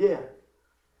 Yeah,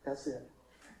 that's it.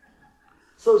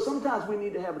 So sometimes we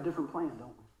need to have a different plan,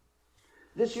 don't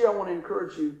we? This year I want to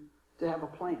encourage you to have a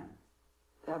plan.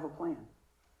 To have a plan.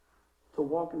 To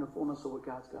walk in the fullness of what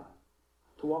God's got.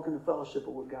 To walk in the fellowship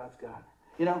of what God's got.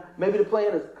 You know, maybe the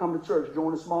plan is come to church,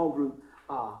 join a small group,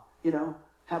 you know,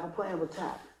 have a plan of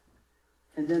attack.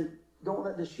 And then don't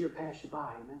let this year pass you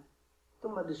by, amen?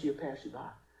 Don't let this year pass you by.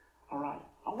 All right?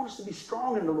 I want us to be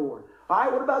strong in the Lord. All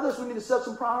right, what about this? We need to set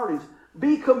some priorities.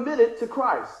 Be committed to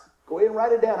Christ. Go ahead and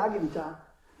write it down. I'll give you time.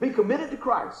 Be committed to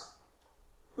Christ.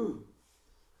 I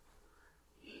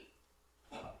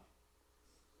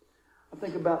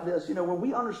think about this. You know, when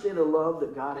we understand the love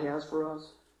that God has for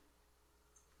us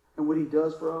and what he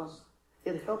does for us,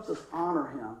 it helps us honor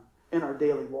him in our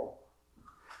daily walk.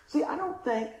 See, I don't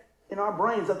think in our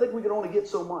brains, I think we can only get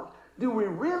so much. Do we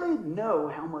really know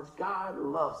how much God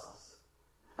loves us?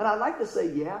 And I'd like to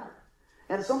say, yeah.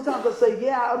 And sometimes I say,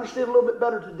 yeah, I understand a little bit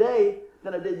better today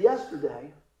than I did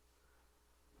yesterday.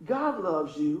 God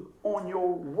loves you on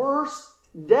your worst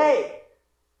day.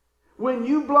 When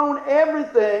you've blown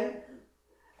everything,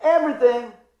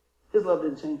 his love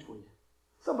didn't change for you.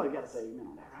 Somebody got to say amen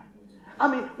on that, right? I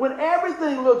mean, when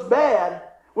everything looks bad,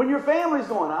 when your family's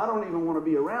going, I don't even want to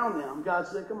be around them, God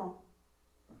said, come on,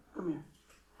 come here.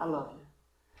 I love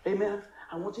you. Amen.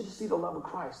 I want you to see the love of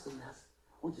Christ in this.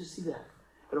 I want you to see that.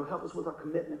 It'll help us with our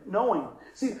commitment. Knowing.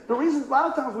 See, the reason a lot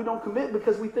of times we don't commit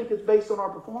because we think it's based on our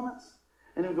performance.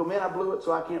 And then we go, man, I blew it,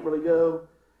 so I can't really go.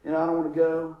 You know, I don't want to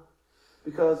go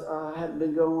because I hadn't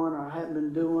been going or I hadn't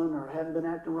been doing or I hadn't been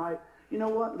acting right. You know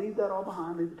what? Leave that all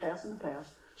behind. Leave the past in the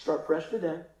past. Start fresh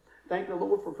today. Thank the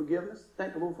Lord for forgiveness.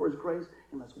 Thank the Lord for his grace.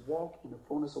 And let's walk in the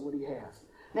fullness of what he has.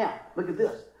 Now, look at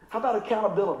this. How about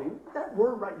accountability? That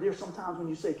word right there, sometimes when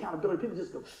you say accountability, people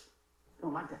just go, they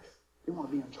don't like that. They want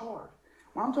to be in charge.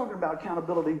 When I'm talking about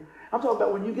accountability, I'm talking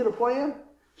about when you get a plan,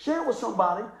 share it with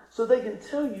somebody so they can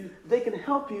tell you, they can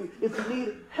help you if you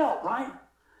need help, right?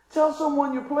 Tell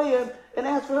someone your plan and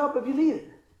ask for help if you need it.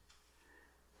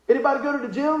 Anybody go to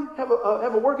the gym, have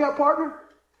a workout partner?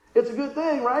 It's a good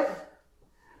thing, right?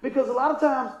 Because a lot of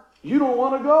times you don't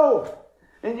want to go.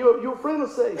 And your friend will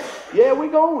say, yeah,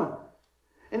 we're going.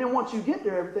 And then once you get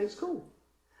there, everything's cool.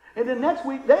 And then next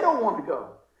week, they don't want to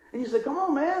go. And you say, come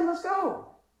on, man, let's go.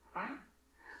 Right?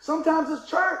 Sometimes it's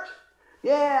church.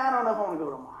 Yeah, I don't know if I want to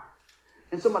go tomorrow.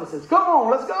 And somebody says, come on,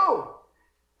 let's go.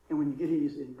 And when you get here, you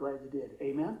say, you're glad you did.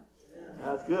 Amen? Yeah.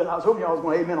 That's good. I was hoping y'all was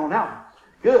going to amen on that one.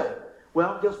 Good.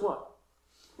 Well, guess what?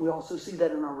 We also see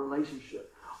that in our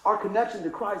relationship. Our connection to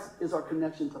Christ is our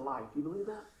connection to life. You believe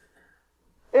that?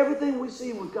 Everything we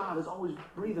see with God is always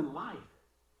breathing life.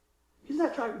 He's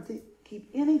not trying to keep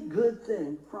any good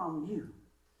thing from you.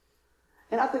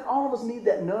 And I think all of us need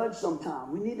that nudge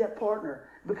sometime. We need that partner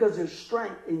because there's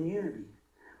strength in unity.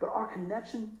 But our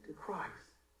connection to Christ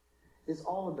is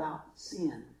all about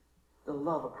seeing the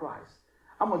love of Christ.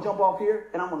 I'm going to jump off here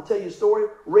and I'm going to tell you a story.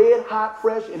 Red, hot,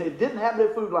 fresh, and it didn't happen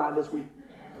at Food Line this week.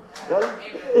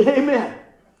 Amen.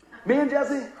 Me and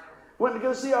Jesse went to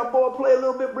go see our boy play a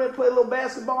little bit, Brett play a little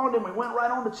basketball, and then we went right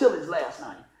on to Chili's last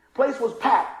night. Place was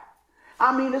packed.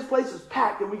 I mean, this place is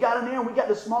packed, and we got in there and we got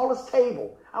the smallest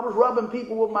table. I was rubbing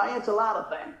people with my enchilada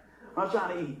thing. I was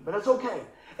trying to eat, but that's okay.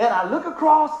 And I look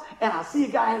across and I see a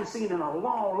guy I hadn't seen in a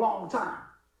long, long time.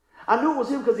 I knew it was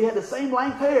him because he had the same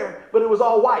length hair, but it was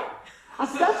all white. I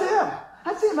said, that's him.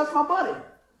 That's him. That's my buddy.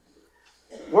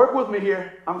 Work with me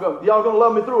here. Y'all going to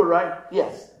love me through it, right?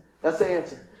 Yes. That's the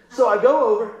answer. So I go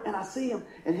over and I see him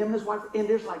and his wife, and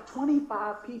there's like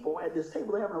 25 people at this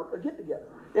table. They're having a get-together.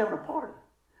 They're having a party.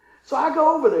 So I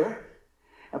go over there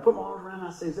and put my arms around and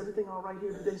I say, is everything all right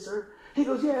here today, sir? He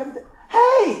goes, yeah, everything.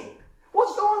 Hey,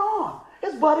 what's going on?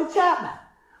 It's Buddy Chapman.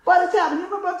 Buddy Chapman. You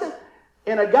remember Buddy Chapman?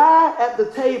 And a guy at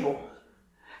the table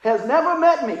has never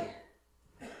met me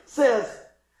says,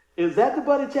 is that the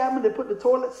Buddy Chapman that put the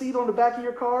toilet seat on the back of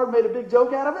your car and made a big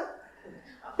joke out of it?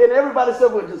 And everybody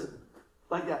said, well, just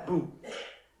like that, boom.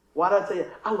 Why did I tell you?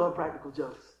 I love practical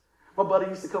jokes. My buddy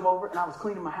used to come over and I was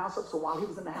cleaning my house up, so while he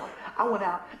was in the house, I went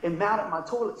out and mounted my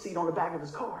toilet seat on the back of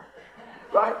his car.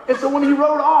 Right? And so when he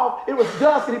rode off, it was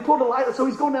dusk and he pulled the light, so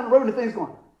he's going down the road and the thing's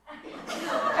going.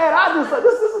 And I just like,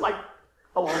 this is like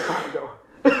a long time ago.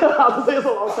 I was say it's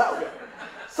a long time ago.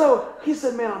 So he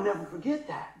said, man, I'll never forget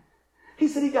that. He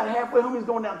said he got halfway home, he's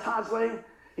going down Todd's Lane.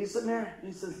 He's sitting there and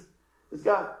he says, this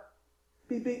guy,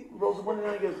 beep, beep, rolls the window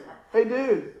down and he goes, hey,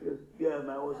 dude. He goes, yeah,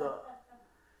 man, what's up?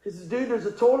 He says, dude, there's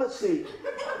a toilet seat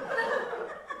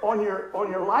on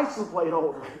your license plate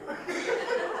holder.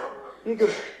 He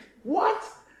goes, what?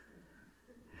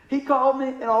 He called me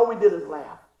and all we did is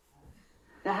laugh.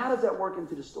 Now, how does that work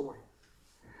into the story?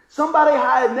 Somebody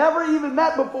I had never even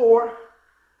met before,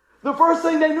 the first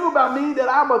thing they knew about me, that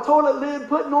I'm a toilet lid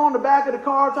putting on the back of the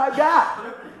car type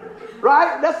guy.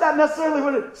 Right? That's not necessarily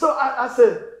what it is. So I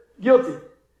said, guilty.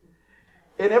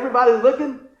 And everybody's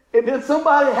looking. And then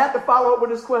somebody had to follow up with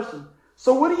this question.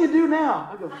 So what do you do now?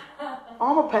 I go,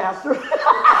 I'm a pastor.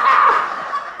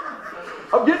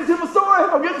 I'm getting to my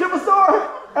story.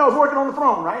 And I was working on the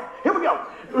throne, right? Here we go.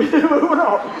 Moving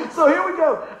on. So here we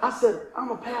go. I said,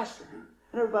 I'm a pastor.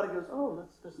 And everybody goes, oh,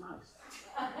 that's nice.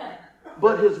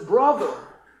 But his brother,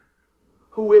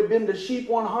 who had been to Sheep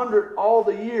 100 all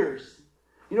the years,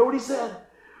 you know what he said?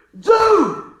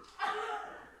 Dude!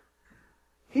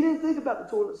 He didn't think about the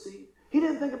toilet seat. He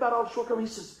didn't think about all the shortcomings.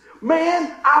 He says,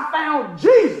 man, I found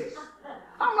Jesus.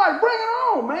 I'm like, bring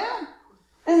it on, man.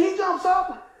 And he jumps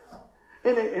up.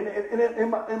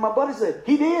 And my buddy said,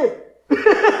 he did. He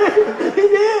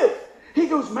did. He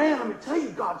goes, man, let me tell you,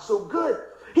 God's so good.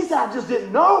 He said, I just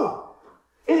didn't know.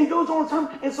 And he goes on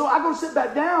time. And so I go sit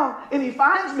back down, and he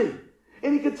finds me.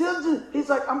 And he continues. He's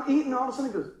like, I'm eating. And all of a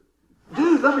sudden he goes,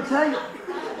 dude, let me tell you.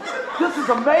 This is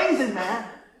amazing, man.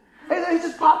 And then he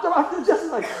just popped up. I feel Jesse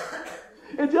like,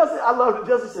 and Jesse, I loved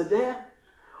it. Jesse said, Dad,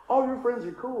 all your friends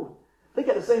are cool. They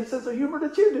got the same sense of humor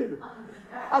that you do.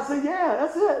 I said, yeah,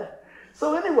 that's it.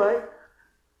 So anyway,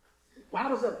 how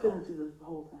does that fit into the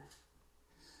whole thing?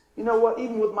 You know what?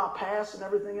 Even with my past and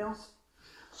everything else,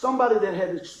 somebody that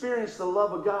had experienced the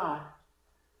love of God,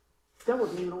 that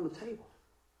wasn't even on the table.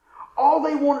 All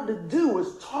they wanted to do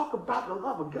was talk about the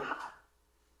love of God.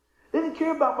 They didn't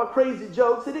care about my crazy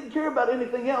jokes. They didn't care about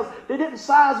anything else. They didn't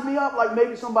size me up like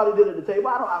maybe somebody did at the table.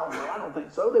 I don't know. I don't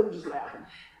think so. They were just laughing.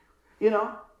 You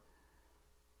know?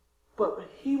 But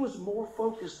he was more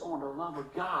focused on the love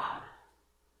of God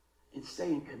and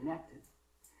staying connected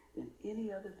than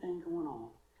any other thing going on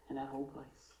in that whole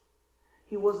place.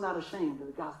 He was not ashamed of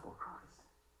the gospel of Christ.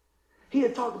 He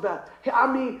had talked about,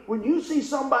 I mean, when you see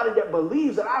somebody that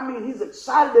believes it, I mean, he's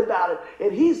excited about it,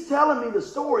 and he's telling me the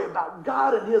story about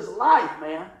God and his life,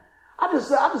 man. I just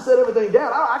set everything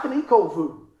down. I can eat cold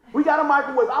food. We got a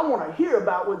microwave. I want to hear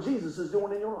about what Jesus is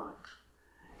doing in your life.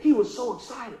 He was so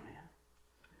excited, man.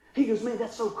 He goes, man,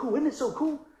 that's so cool. Isn't it so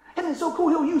cool? Isn't it so cool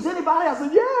he'll use anybody? I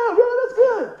said, yeah, that's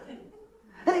good.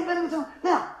 And he went into,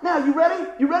 now, you ready?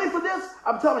 You ready for this?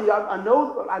 I'm telling you, I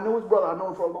know his brother. I've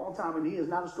known him for a long time, and he is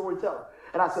not a storyteller.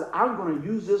 And I said, I'm going to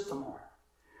use this tomorrow.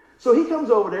 So he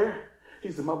comes over there.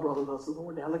 He said, my brother loves the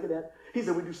Lord. Now, look at that. He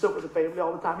said, we do stuff with the family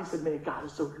all the time. He said, man, God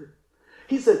is so good.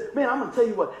 He said, man, I'm going to tell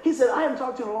you what. He said, I haven't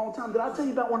talked to you in a long time. Did I tell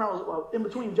you about when I was in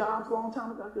between jobs a long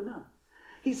time ago? I said, no.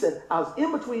 He said, I was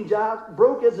in between jobs,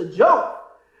 broke as a joke.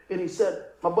 And he said,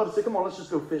 my buddy said, come on, let's just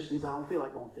go fishing. He said, I don't feel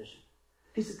like going fishing.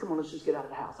 He said, come on, let's just get out of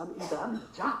the house. He said, I need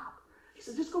a job. He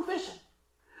said, just go fishing.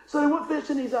 So they went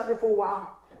fishing. He's out there for a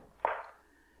while.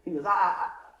 He goes,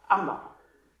 I'm gone.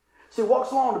 So he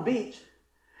walks along the beach,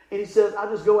 and he says, I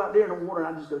just go out there in the water,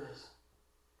 and I just go this.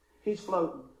 He's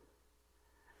floating.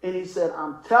 And he said,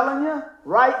 I'm telling you,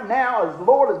 right now, as the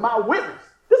Lord is my witness.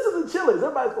 This is in Chili's.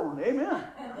 Everybody's going, amen.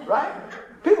 Right?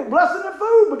 People blessing their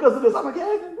food because of this. I'm like,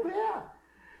 yeah.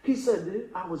 He said,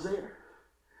 dude, I was there.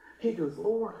 He goes,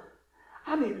 Lord,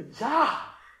 I need a job.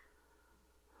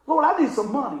 Lord, I need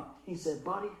some money. He said,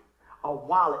 buddy, a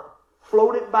wallet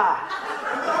floated by.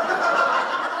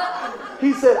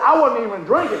 He said, I wasn't even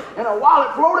drinking, and a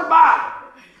wallet floated by.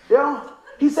 You know?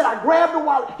 He said, I grabbed the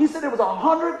wallet. He said, there was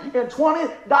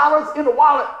 $120 in the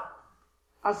wallet.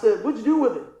 I said, what'd you do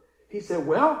with it? He said,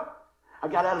 well, I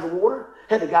got out of the water,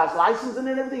 had the guy's license and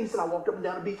everything. He said, I walked up and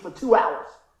down the beach for 2 hours.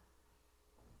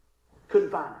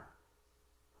 Couldn't find her.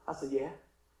 I said, yeah.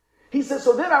 He said,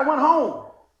 so then I went home,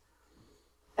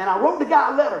 and I wrote the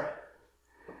guy a letter,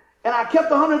 and I kept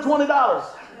the $120.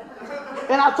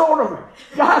 And I told him,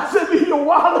 God sent me your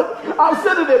wallet. I'm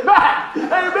sending it back. Hey,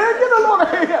 man, get the Lord a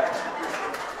hand.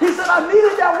 He said, I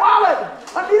needed that wallet.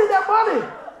 I needed that money.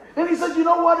 And he said, you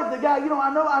know what? If the guy,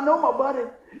 I know my buddy.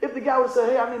 If the guy would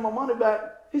say, hey, I need my money back.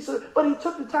 He said, but he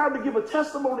took the time to give a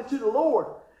testimony to the Lord.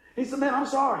 He said, man, I'm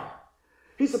sorry.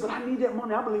 He said, but I need that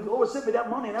money. I believe the Lord sent me that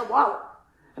money in that wallet.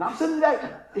 And I'm sending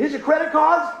that. Here's your credit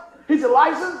cards. Here's your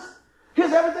license.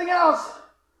 Here's everything else.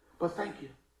 But thank you.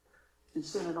 And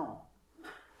send it on.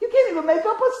 You can't even make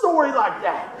up a story like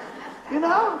that. You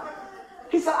know?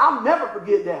 He said, I'll never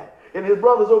forget that. And his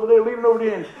brother's over there leaning over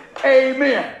there and,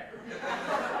 amen.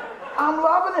 I'm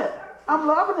loving it. I'm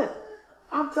loving it.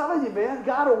 I'm telling you, man,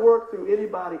 God will work through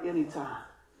anybody, anytime.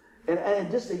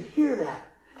 And just to hear that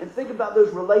and think about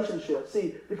those relationships.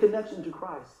 See, the connection to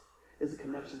Christ is a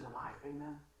connection to life.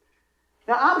 Amen.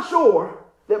 Now, I'm sure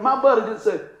that my buddy didn't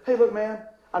say, hey, look, man,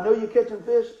 I know you're catching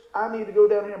fish. I need to go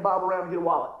down here and bob around and get a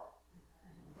wallet.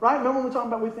 Right? Remember when we're talking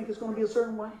about we think it's going to be a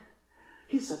certain way?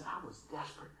 He said, I was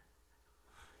desperate.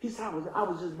 He said, I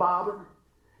was just bobbing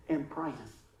and praying.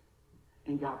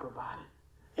 And God provided.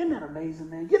 Isn't that amazing,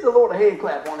 man? Give the Lord a hand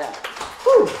clap on that.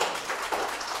 Whew.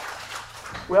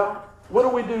 Well, what do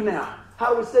we do now?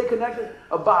 How do we stay connected?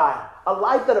 Abide. A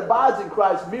life that abides in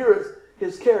Christ mirrors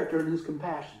his character and his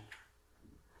compassion.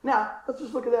 Now, let's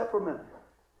just look at that for a minute.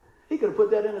 He could have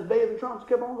put that in his bathing trunks and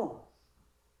kept on going.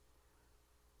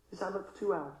 He said, I looked for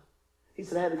 2 hours. He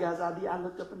said, I had the guy's ID. I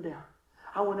looked up and down.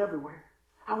 I went everywhere.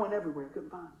 Couldn't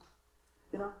find him.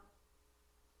 You know?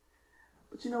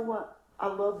 But you know what? I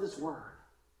love this word.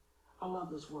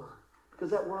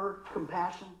 Because that word,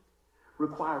 compassion,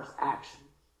 requires action.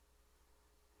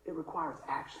 It requires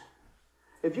action.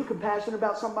 If you're compassionate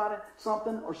about somebody,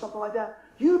 something like that,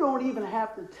 you don't even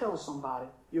have to tell somebody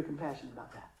you're compassionate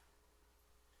about that.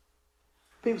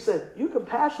 People say, you're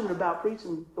compassionate about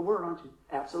preaching the word, aren't you?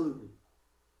 Absolutely.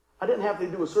 I didn't have to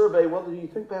do a survey. Well, do you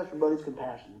think Pastor Buddy's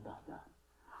compassionate about that?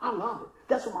 I love it.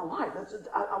 That's what my life.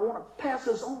 I want to pass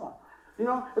this on. You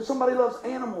know, if somebody loves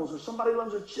animals, or somebody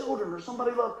loves their children, or somebody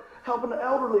loves helping the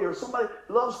elderly, or somebody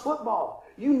loves football,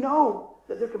 you know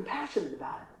that they're compassionate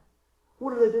about it.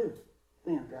 What do?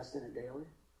 They invest in it daily,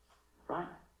 right?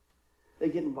 They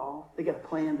get involved. They got a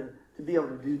plan to be able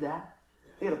to do that.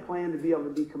 They got a plan to be able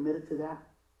to be committed to that.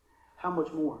 How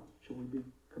much more should we be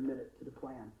committed to the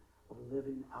plan of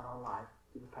living out our life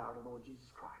through the power of the Lord Jesus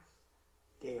Christ?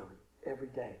 Daily, every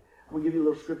day. I'm going to give you a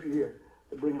little scripture here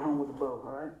to bring it home with a bow,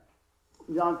 all right?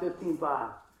 John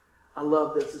 15:5. I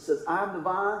love this. It says, I am the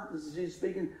vine. This is Jesus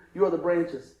speaking. You are the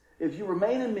branches. If you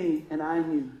remain in me and I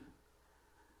in you,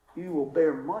 you will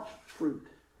bear much fruit.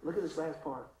 Look at this last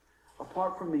part.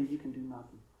 Apart from me, you can do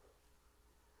nothing.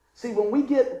 See, when we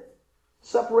get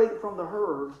separated from the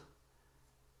herd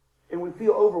and we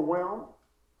feel overwhelmed,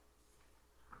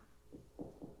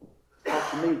 apart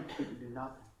from me, we can do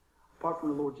nothing. Apart from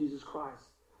the Lord Jesus Christ,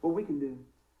 what we can do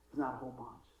is not a whole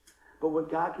bunch. But what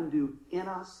God can do in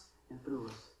us and through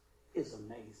us is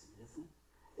amazing, isn't it?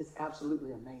 It's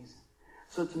absolutely amazing.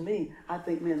 So to me, I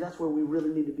think, man, that's where we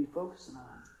really need to be focusing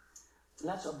on.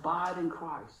 Let's abide in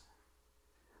Christ.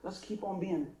 Let's keep on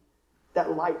being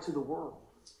that light to the world.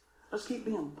 Let's keep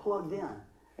being plugged in.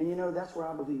 And you know, that's where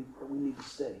I believe that we need to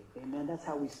stay. Amen. That's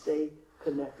how we stay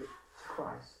connected to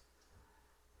Christ.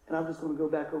 And I'm just going to go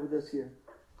back over this here.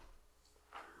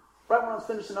 Right when I was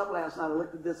finishing up last night, I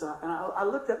looked at this, and I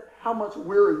looked at how much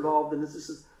we're involved in this. It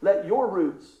says, let your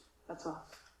roots, that's us,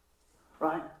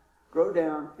 right, grow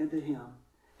down into Him,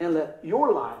 and let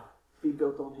your life be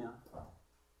built on Him.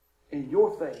 And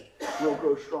your faith will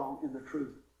grow strong in the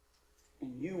truth.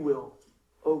 And you will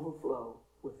overflow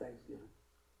with thanksgiving,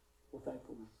 with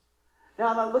thankfulness.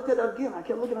 Now, and I looked at it again. I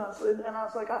kept looking at it, and I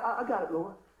was like, I got it,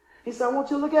 Lord. He said, I want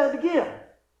you to look at it again.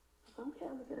 I said, okay,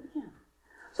 I'll look at it again.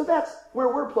 So that's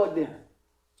where we're plugged in.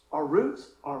 Our roots,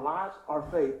 our lives, our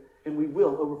faith, and we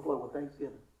will overflow with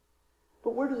thanksgiving.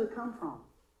 But where does it come from?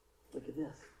 Look at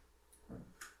this.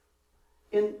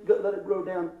 Let it grow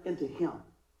down into Him.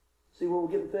 See where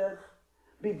we're getting fed?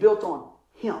 Be built on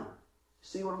Him.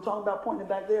 See what I'm talking about? Pointing it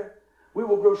back there. We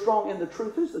will grow strong in the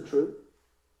truth. Who's the truth?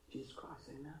 Jesus Christ,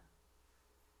 amen.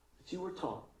 That you were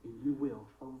taught, and you will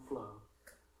overflow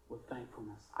with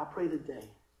thankfulness. I pray today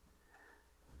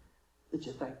that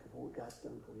you're thankful for what God's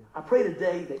done for you. I pray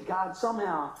today that God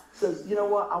somehow says, you know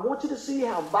what? I want you to see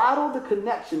how vital the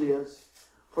connection is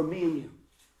for me and you.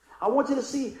 I want you to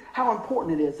see how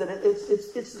important it is. That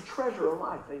it's the treasure of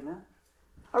life, amen.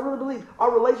 I really believe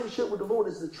our relationship with the Lord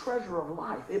is the treasure of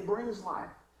life. It brings life.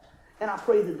 And I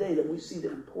pray today that we see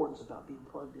the importance about being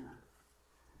plugged in.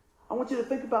 I want you to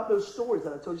think about those stories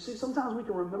that I told you. See, sometimes we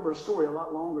can remember a story a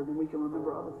lot longer than we can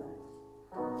remember other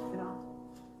things. You know?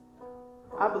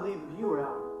 I believe if you were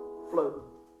out floating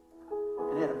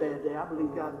and had a bad day, I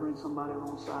believe God would bring somebody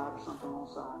alongside or something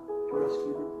alongside to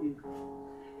rescue you.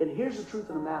 And here's the truth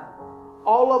of the matter.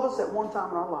 All of us at one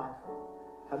time in our life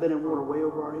have been in water way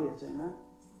over our heads, amen?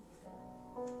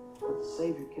 But the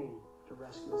Savior came to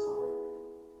rescue us all.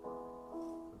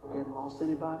 He hadn't lost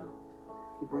anybody.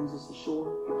 He brings us to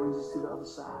shore. He brings us to the other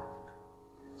side.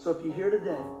 So if you're here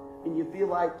today and you feel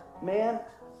like, man,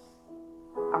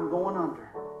 I'm going under,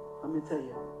 let me tell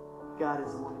you, God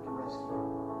is the one that can rescue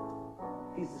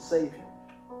you. He's the Savior.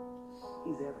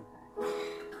 He's everything.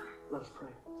 Let us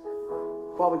pray.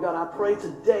 Father God, I pray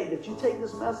today that you take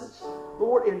this message,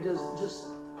 Lord, and just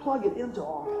plug it into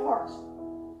our hearts.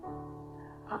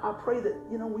 I pray that,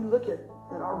 we look at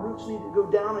that our roots need to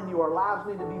go down in you, our lives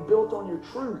need to be built on your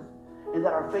truth, and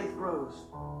that our faith grows.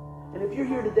 And if you're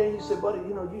here today and you say, buddy,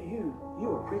 you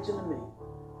are preaching to me.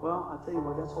 Well, I tell you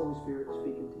what, that's Holy Spirit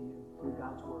speaking to you through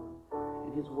God's Word.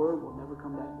 And His Word will never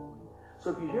come back void.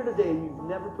 So if you're here today and you've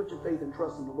never put your faith and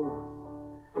trust in the Lord,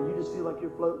 and you just feel like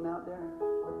you're floating out there,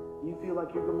 you feel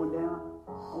like you're going down,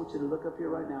 I want you to look up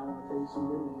here right now. I want to tell you some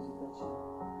good news if that's you.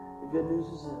 The good news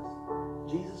is this.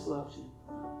 Jesus loves you.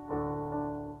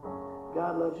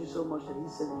 God loves you so much that He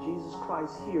sent Jesus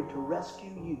Christ here to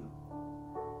rescue you,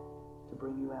 to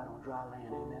bring you out on dry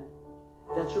land, amen?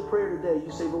 That's your prayer today.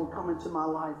 You say, Lord, come into my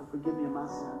life and forgive me of my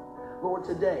sin. Lord,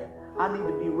 today, I need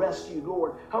to be rescued.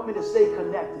 Lord, help me to stay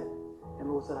connected. And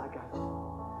Lord said, I got you.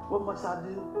 What must I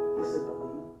do? He said,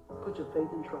 believe. Put your faith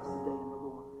and trust today in the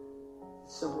Lord.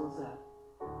 Simple as that.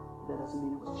 That doesn't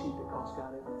mean it was cheap. It cost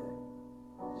God everything.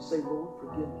 Just say, Lord,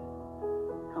 forgive me.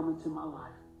 Come into my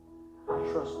life. I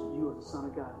trust you are the Son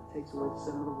of God that takes away the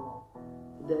sin of the world.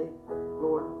 Today,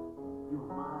 Lord, you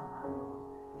are mine. I am yours.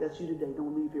 That's you today.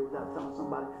 Don't leave here without telling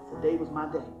somebody, today was my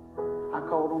day. I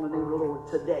called on the name of the Lord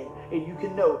today. And you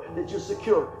can know that you're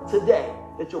secure today,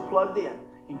 that you're plugged in.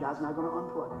 And God's not going to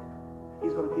unplug you.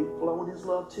 He's going to keep flowing his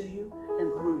love to you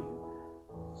and through you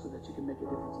so that you can make a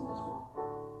difference in this world.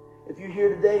 If you're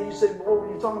here today and you say, boy, when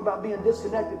you're talking about being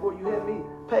disconnected, boy, you had me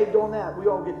pegged on that. We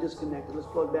all get disconnected. Let's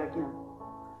plug back in.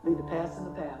 Leave the past in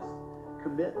the past.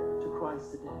 Commit to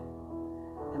Christ today.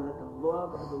 And let the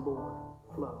love of the Lord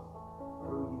flow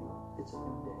through you. It's a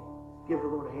new day. Give the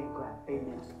Lord a hand clap.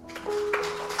 Amen.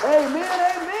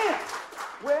 Amen. Amen.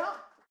 Well,